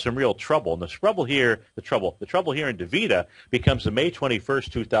spell some real trouble. And the trouble here in DaVita becomes the May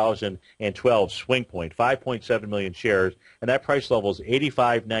 21st, 2012 swing point, 5.7 million shares, and that price level is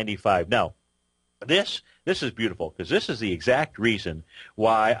 $85.95. Now, this is beautiful, because this is the exact reason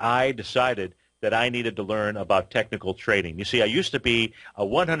why I decided that I needed to learn about technical trading. You see, I used to be a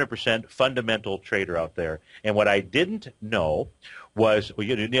 100% fundamental trader out there, and what I didn't know was, well,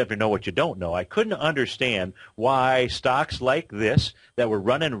 you never know what you don't know. I couldn't understand why stocks like this that were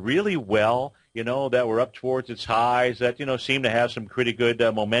running really well, that were up towards its highs, that, seemed to have some pretty good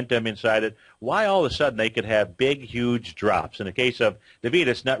momentum inside it, why all of a sudden they could have big, huge drops. In the case of DaVita,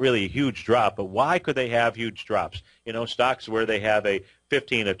 it's not really a huge drop, but why could they have huge drops? Stocks where they have a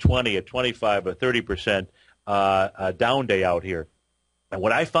 15, a 20, a 25, a 30% down day out here. And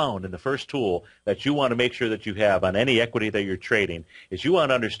what I found in the first tool that you want to make sure that you have on any equity that you're trading is you want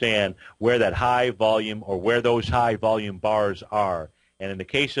to understand where that high volume or where those high volume bars are. And in the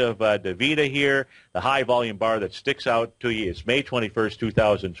case of DaVita here, the high volume bar that sticks out to you is May 21st,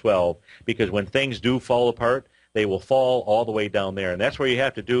 2012, because when things do fall apart, they will fall all the way down there. And that's where you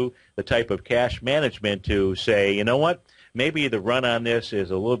have to do the type of cash management to say, you know what, maybe the run on this is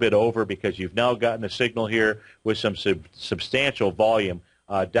a little bit over, because you've now gotten a signal here with some substantial volume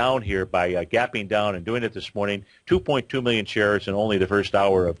down here by gapping down and doing it this morning. 2.2 million shares in only the first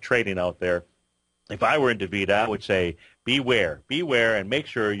hour of trading out there. If I were in DaVita, I would say beware, and make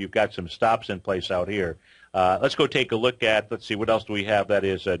sure you've got some stops in place out here. Let's go take a look at, let's see, what else do we have that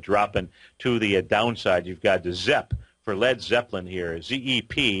is dropping to the downside? You've got the ZEP for Led Zeppelin here,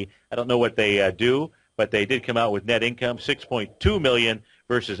 ZEP. I don't know what they do, but they did come out with net income, $6.2 million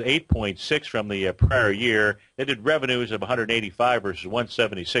versus $8.6 from the prior year. They did revenues of $185 versus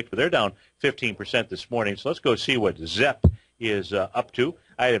 $176, but they're down 15% this morning. So let's go see what ZEP is up to.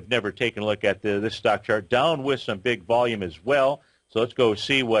 I have never taken a look at this stock chart, down with some big volume as well. So let's go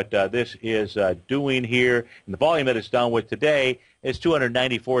see what this is doing here. And the volume that it's down with today is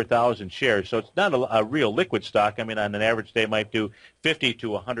 294,000 shares. So it's not a real liquid stock. I mean, on an average day, it might do 50 to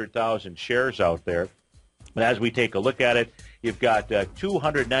 100,000 shares out there. But as we take a look at it, you've got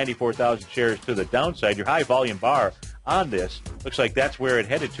 294,000 shares to the downside. Your high volume bar on this looks like that's where it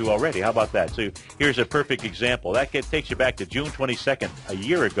headed to already. How about that? So here's a perfect example. That takes you back to June 22nd, a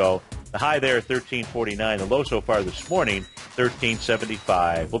year ago. The high there, 1349. The low so far this morning,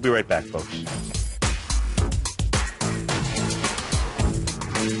 1375. We'll be right back, folks.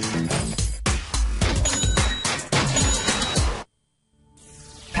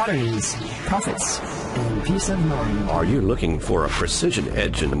 Patterns, profits, and peace of mind. Are you looking for a precision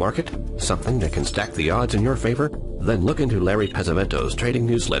edge in the market? Something that can stack the odds in your favor? Then look into Larry Pesavento's trading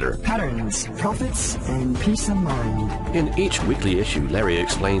newsletter. Patterns, profits, and peace of mind. In each weekly issue, Larry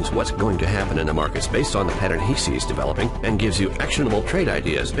explains what's going to happen in the markets based on the pattern he sees developing and gives you actionable trade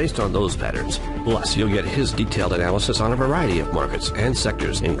ideas based on those patterns. Plus, you'll get his detailed analysis on a variety of markets and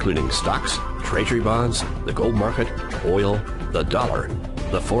sectors, including stocks, treasury bonds, the gold market, oil, the dollar,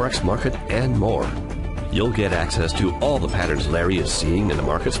 the Forex market, and more. You'll get access to all the patterns Larry is seeing in the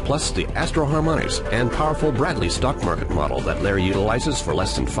markets, plus the Astro Harmonics and powerful Bradley stock market model that Larry utilizes for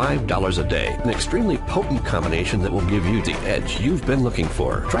less than $5 a day. An extremely potent combination that will give you the edge you've been looking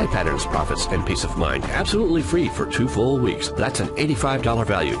for. Try patterns, profits, and peace of mind absolutely free for 2 full weeks. That's an $85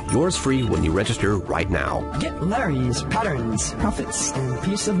 value. Yours free when you register right now. Get Larry's patterns, profits, and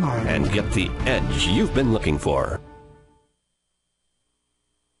peace of mind. And get the edge you've been looking for.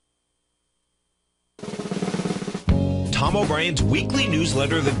 Tom O'Brien's weekly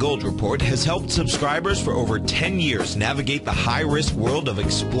newsletter, The Gold Report, has helped subscribers for over 10 years navigate the high-risk world of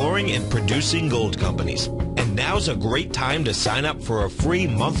exploring and producing gold companies. And now's a great time to sign up for a free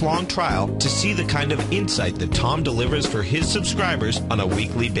month-long trial to see the kind of insight that Tom delivers for his subscribers on a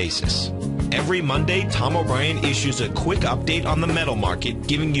weekly basis. Every Monday, Tom O'Brien issues a quick update on the metal market,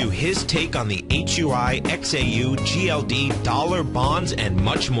 giving you his take on the HUI, XAU, GLD, dollar, bonds, and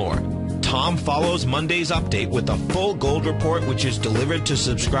much more. Tom follows Monday's update with a full gold report, which is delivered to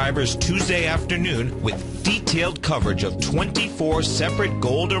subscribers Tuesday afternoon with detailed coverage of 24 separate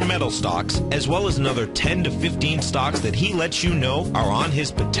gold or metal stocks, as well as another 10 to 15 stocks that he lets you know are on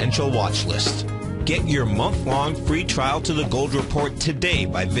his potential watch list. Get your month-long free trial to the Gold Report today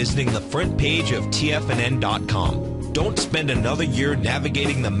by visiting the front page of TFNN.com. Don't spend another year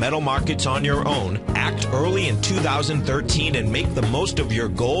navigating the metal markets on your own. Act early in 2013 and make the most of your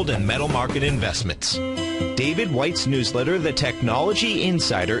gold and metal market investments. David White's newsletter, The Technology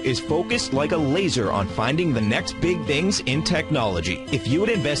Insider, is focused like a laser on finding the next big things in technology. If you had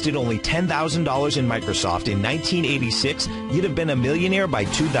invested only $10,000 in Microsoft in 1986, you'd have been a millionaire by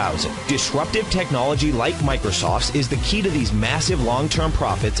 2000. Disruptive technology like Microsoft's is the key to these massive long-term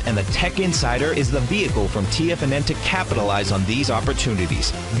profits, and the Tech Insider is the vehicle from TFNN to capitalize on these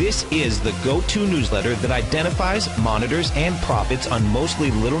opportunities. This is the go-to newsletter that identifies, monitors, and profits on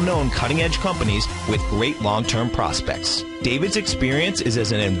mostly little-known cutting-edge companies with great long-term prospects. David's experience is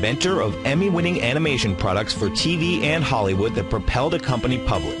as an inventor of Emmy-winning animation products for TV and Hollywood that propelled a company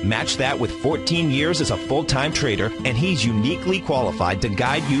public. Match that with 14 years as a full-time trader, and he's uniquely qualified to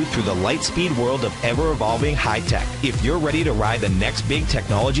guide you through the light-speed world of ever-evolving high-tech. If you're ready to ride the next big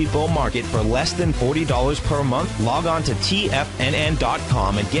technology bull market for less than $40 per month, log on to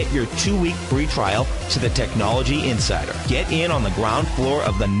TFNN.com and get your 2-week free trial to the Technology Insider. Get in on the ground floor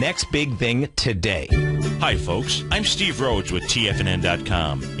of the next big thing today. Hi, folks. I'm Steve Rhodes with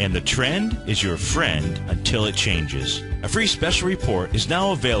TFNN.com, and the trend is your friend until it changes. A free special report is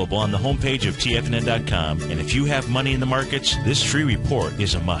now available on the homepage of TFNN.com, and if you have money in the markets, this free report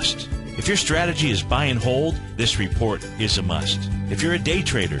is a must. If your strategy is buy and hold, this report is a must. If you're a day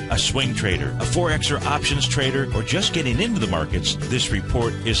trader, a swing trader, a Forex or options trader, or just getting into the markets, this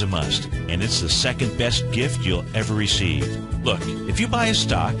report is a must. And it's the second best gift you'll ever receive. Look, if you buy a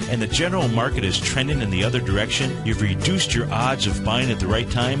stock and the general market is trending in the other direction, you've reduced your odds of buying at the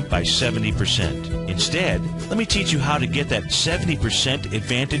right time by 70%. Instead, let me teach you how to get that 70%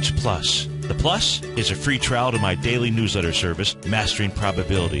 advantage plus. The plus is a free trial to my daily newsletter service, Mastering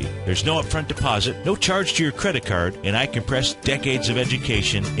Probability. There's no upfront deposit, no charge to your credit card, and I compress decades of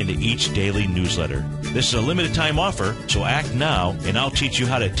education into each daily newsletter. This is a limited time offer, so act now, and I'll teach you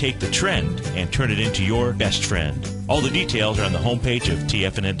how to take the trend and turn it into your best friend. All the details are on the homepage of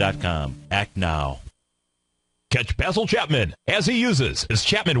TFNN.com. Act now. Catch Basil Chapman as he uses his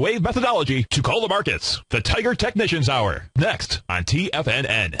Chapman Wave methodology to call the markets. The Tiger Technicians Hour, next on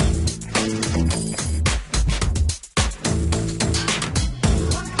TFNN.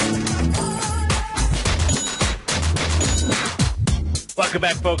 Welcome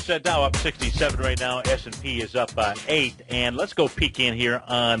back, folks. Dow up 67 right now. S&P is up 8. And let's go peek in here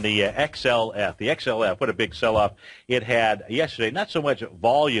on the XLF. The XLF, what a big sell-off it had yesterday. Not so much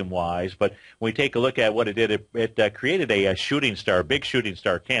volume-wise, but when we take a look at what it did, it created a shooting star, big shooting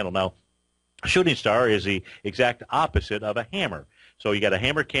star candle. Now, a shooting star is the exact opposite of a hammer. So you got a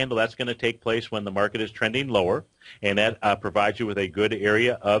hammer candle. That's going to take place when the market is trending lower, and that provides you with a good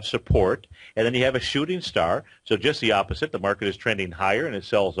area of support. And then you have a shooting star, so just the opposite. The market is trending higher, and it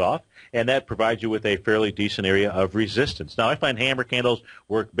sells off, and that provides you with a fairly decent area of resistance. Now, I find hammer candles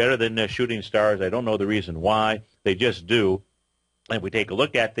work better than shooting stars. I don't know the reason why. They just do. And we take a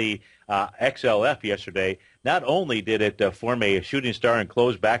look at the XLF yesterday. Not only did it form a shooting star and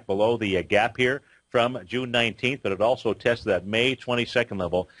close back below the gap here from June 19th, but it also tested that May 22nd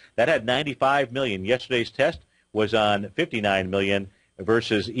level. That had 95 million. Yesterday's test was on 59 million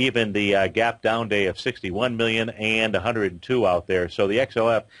versus even the gap down day of 61 million and 102 out there. So the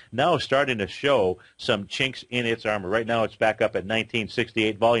XLF now is starting to show some chinks in its armor. Right now it's back up at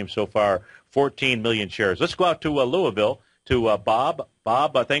 1968 volume so far, 14 million shares. Let's go out to Louisville to Bob.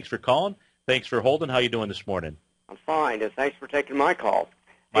 Bob, thanks for calling. Thanks for holding. How you doing this morning? I'm fine, and thanks for taking my call.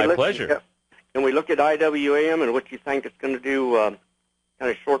 My listen, pleasure. Can we look at IWM and what you think it's going to do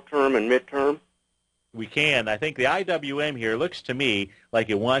kind of short-term and mid-term? We can. I think the IWM here looks to me like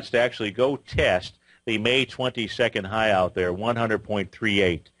it wants to actually go test the May 22nd high out there,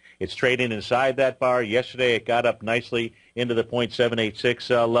 100.38. It's trading inside that bar. Yesterday it got up nicely into the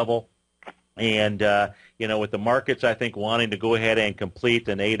 .786 level. And, with the markets, I think, wanting to go ahead and complete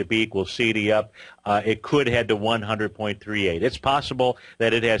an A to B equals C to up, it could head to 100.38. It's possible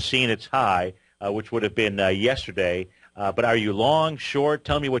that it has seen its high, which would have been yesterday. But are you long, short?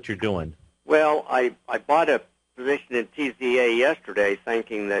 Tell me what you're doing. Well, I bought a position in TZA yesterday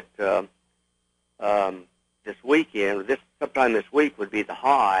thinking that this weekend, sometime this week would be the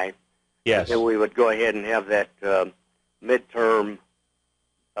high. Yes. And then we would go ahead and have that midterm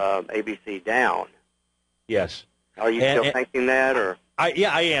ABC down. Yes. Are you still thinking that, or? I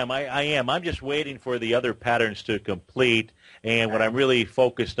am. I am. I'm just waiting for the other patterns to complete. And what I'm really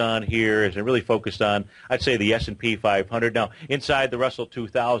focused on here is I'd say the S&P 500. Now, inside the Russell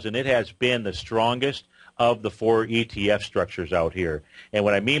 2000, it has been the strongest of the 4 ETF structures out here. And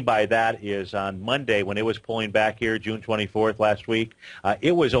what I mean by that is on Monday, when it was pulling back here, June 24th last week,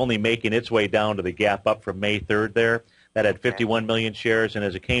 it was only making its way down to the gap up from May 3rd there. That had 51 million shares, and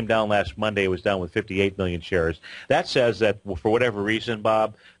as it came down last Monday, it was down with 58 million shares. That says that for whatever reason,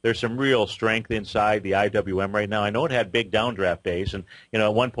 Bob, there's some real strength inside the IWM right now. I know it had big downdraft days, and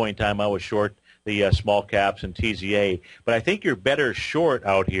at one point in time I was short the small caps and TZA, but I think your better short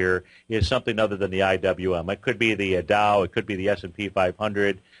out here is something other than the IWM. It could be the Dow, it could be the S&P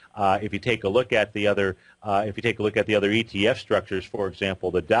 500. If you take a look at the other ETF structures, for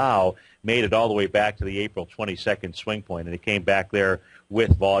example, the Dow made it all the way back to the April 22nd swing point, and it came back there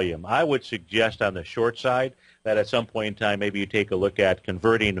with volume. I would suggest on the short side that at some point in time maybe you take a look at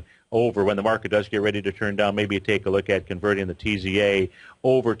converting over, when the market does get ready to turn down, maybe you take a look at converting the TZA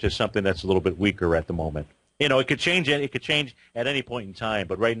over to something that's a little bit weaker at the moment. It could change at any point in time,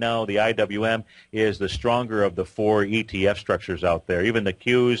 but right now the IWM is the stronger of the 4 ETF structures out there. Even the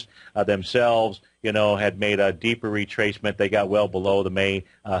Qs themselves, had made a deeper retracement. They got well below the May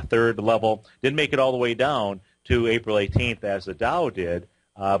 3rd level. Didn't make it all the way down to April 18th as the Dow did,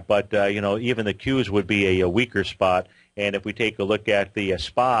 but even the Qs would be a weaker spot. And if we take a look at the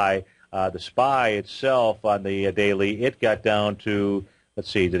SPY itself on the daily, it got down to, let's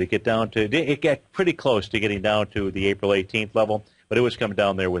see, it got pretty close to getting down to the April 18th level, but it was coming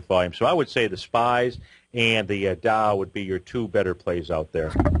down there with volume. So I would say the SPYs and the Dow would be your 2 better plays out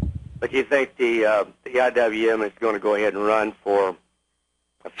there. But you think the IWM is going to go ahead and run for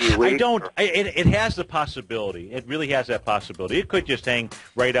a few weeks? I don't. It has the possibility. It really has that possibility. It could just hang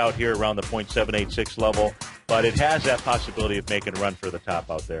right out here around the .786 level, but it has that possibility of making a run for the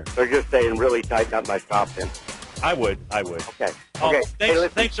top out there. They're just saying really tighten up my stop then. I would. Okay.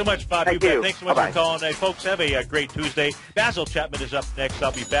 Thanks so much, Bob. Thank you. Thanks so much for calling. Hey, folks, have a great Tuesday. Basil Chapman is up next.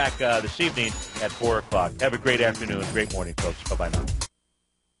 I'll be back this evening at 4 o'clock. Have a great afternoon, great morning, folks. Bye-bye now.